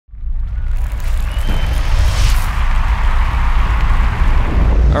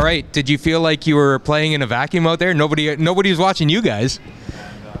All right. Did you feel like you were playing in a vacuum out there? Nobody was watching you guys.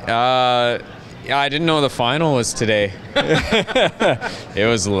 Yeah, I didn't know the final was today. It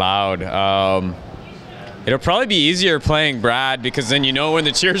was loud. It'll probably be easier playing Brad because then you know when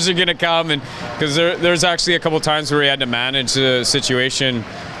the cheers are going to come, and because there's actually a couple times where we had to manage the situation,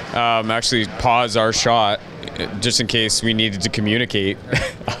 actually pause our shot just in case we needed to communicate.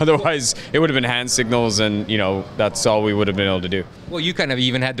 Otherwise, it would have been hand signals, and that's all we would have been able to do. Well, you kind of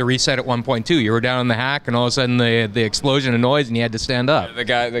even had to reset at one point too. You were down on the hack, and all of a sudden the explosion of noise, and you had to stand up. The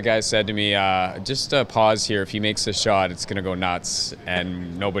guy said to me, "Just pause here. If he makes a shot, it's going to go nuts,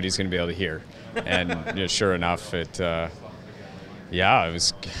 and nobody's going to be able to hear." And sure enough, it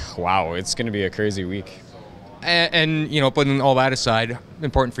was wow. It's going to be a crazy week. And putting all that aside,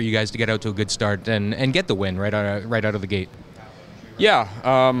 important for you guys to get out to a good start and get the win right out of the gate. Yeah,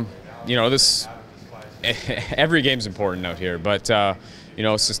 this every game's important out here, but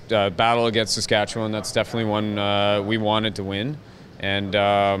battle against Saskatchewan, that's definitely one we wanted to win, and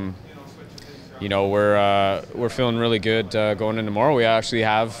we're feeling really good going into tomorrow. We actually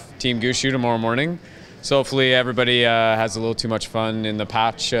have Team Gushue tomorrow morning. So hopefully everybody has a little too much fun in the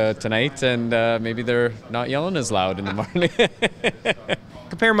patch tonight, and maybe they're not yelling as loud in the morning.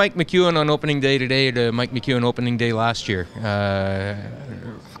 Compare Mike McEwen on opening day today to Mike McEwen opening day last year.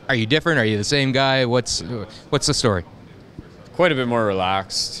 Are you different? Are you the same guy? What's the story? Quite a bit more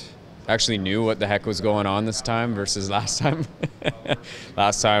relaxed. Actually knew what the heck was going on this time versus last time.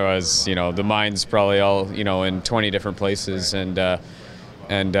 Last time I was, the mind's probably all, in 20 different places, and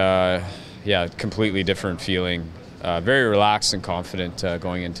yeah, completely different feeling. Very relaxed and confident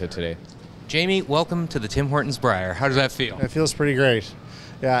going into today. Jamie, welcome to the Tim Hortons Brier. How does that feel? It feels pretty great.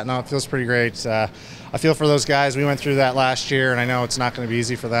 Yeah, no, it feels pretty great. I feel for those guys. We went through that last year, and I know it's not going to be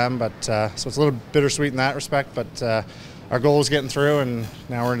easy for them, but so it's a little bittersweet in that respect, but our goal was getting through, and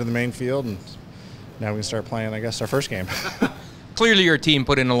now we're into the main field, and now we can start playing, I guess, our first game. Clearly your team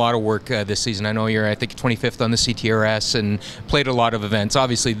put in a lot of work this season. I know you're, I think, 25th on the CTRS and played a lot of events,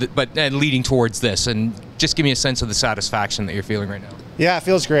 obviously, but leading towards this. And just give me a sense of the satisfaction that you're feeling right now. Yeah, it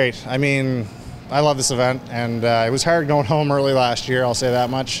feels great. I mean, I love this event, and it was hard going home early last year, I'll say that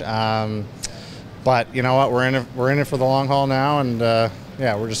much. But you know what, we're in it for the long haul now, and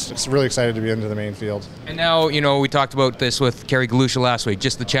yeah, we're just really excited to be into the main field. And now, we talked about this with Brad Gushue last week,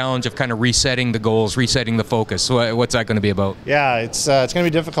 just the challenge of kind of resetting the goals, resetting the focus. So what's that going to be about? Yeah, it's going to be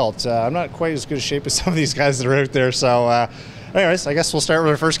difficult. I'm not quite as good a shape as some of these guys that are out there, so anyways, I guess we'll start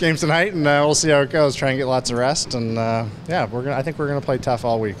with our first game tonight, and we'll see how it goes. Try and get lots of rest, and yeah, I think we're going to play tough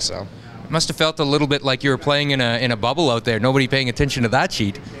all week. So. Must have felt a little bit like you were playing in a bubble out there. Nobody paying attention to that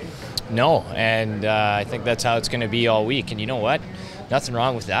sheet. No, and I think that's how it's going to be all week. And you know what? Nothing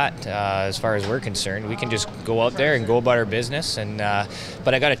wrong with that as far as we're concerned. We can just go out there and go about our business. And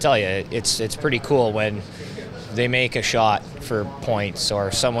but I got to tell you, it's pretty cool when they make a shot for points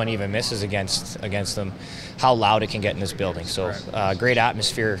or someone even misses against them, how loud it can get in this building. So great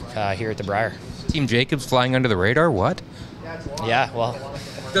atmosphere here at the Brier. Team Jacobs flying under the radar, what? Yeah, well.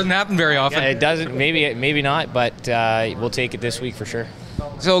 Doesn't happen very often. Yeah, it doesn't, maybe not, but we'll take it this week for sure.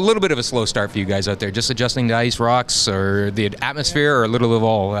 So a little bit of a slow start for you guys out there, just adjusting to ice, rocks, or the atmosphere, or a little of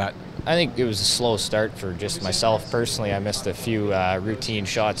all that? I think it was a slow start for just myself personally. I missed a few routine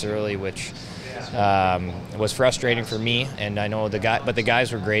shots early, which was frustrating for me, and I know the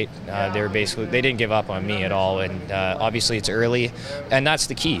guys were great. They didn't give up on me at all, and obviously it's early, and that's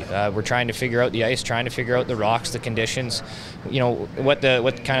the key. We're trying to figure out the ice, trying to figure out the rocks, the conditions, what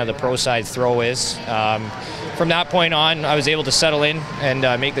kind of the pro side throw is. From that point on, I was able to settle in and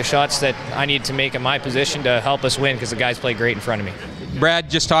make the shots that I needed to make in my position to help us win, because the guys played great in front of me. Brad,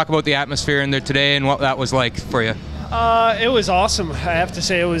 just talk about the atmosphere in there today and what that was like for you. It was awesome. I have to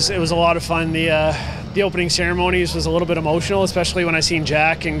say it was a lot of fun. The opening ceremonies was a little bit emotional, especially when I seen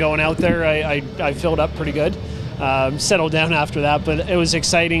Jack and going out there. I filled up pretty good. Settled down after that, but it was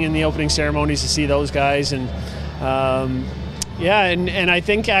exciting in the opening ceremonies to see those guys, and yeah, and I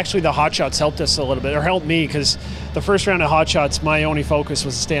think actually the hot shots helped us a little bit, or helped me, because the first round of hot shots, my only focus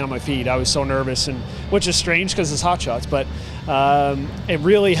was to stay on my feet. I was so nervous, and which is strange because it's hot shots, but it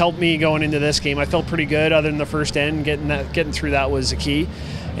really helped me going into this game. I felt pretty good, other than the first end. Getting through that was a key,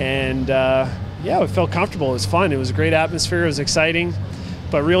 and yeah, I felt comfortable. It was fun. It was a great atmosphere. It was exciting,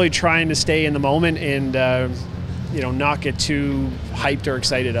 but really trying to stay in the moment and not get too hyped or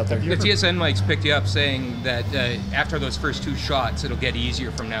excited out there. The TSN mics picked you up saying that after those first two shots, it'll get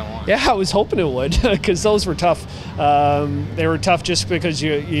easier from now on. Yeah, I was hoping it would, because those were tough. They were tough just because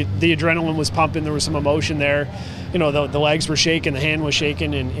the adrenaline was pumping. There was some emotion there. The legs were shaking, the hand was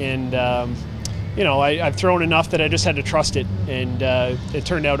shaking, and I've thrown enough that I just had to trust it, and it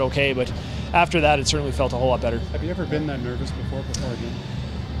turned out okay. But after that, it certainly felt a whole lot better. Have you ever been that nervous before a game?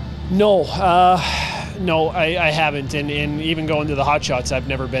 No, no, I haven't. And even going to the hot shots, I've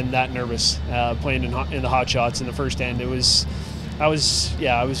never been that nervous playing in the hot shots in the first end. I was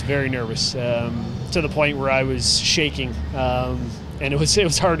very nervous to the point where I was shaking, and it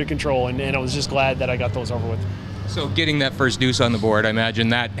was hard to control. And I was just glad that I got those over with. So getting that first deuce on the board, I imagine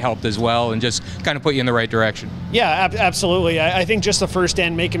that helped as well and just kind of put you in the right direction. Yeah, absolutely. I think just the first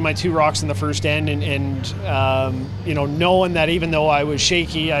end, making my 2 rocks in the first end, and knowing that even though I was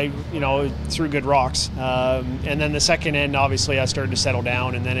shaky, I threw good rocks. And then the second end, obviously, I started to settle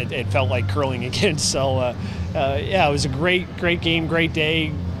down, and then it felt like curling again. So, it was a great game, great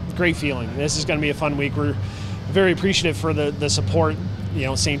day, great feeling. This is going to be a fun week. We're very appreciative for the support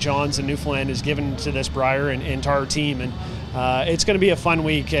St. John's and Newfoundland has given to this Brier and to our team, and it's going to be a fun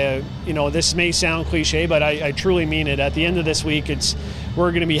week. This may sound cliche, but I truly mean it. At the end of this week,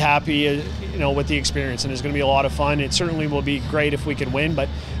 we're going to be happy with the experience, and it's going to be a lot of fun. It certainly will be great if we can win, but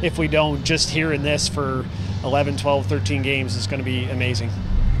if we don't, just hearing this for 11, 12, 13 games is going to be amazing.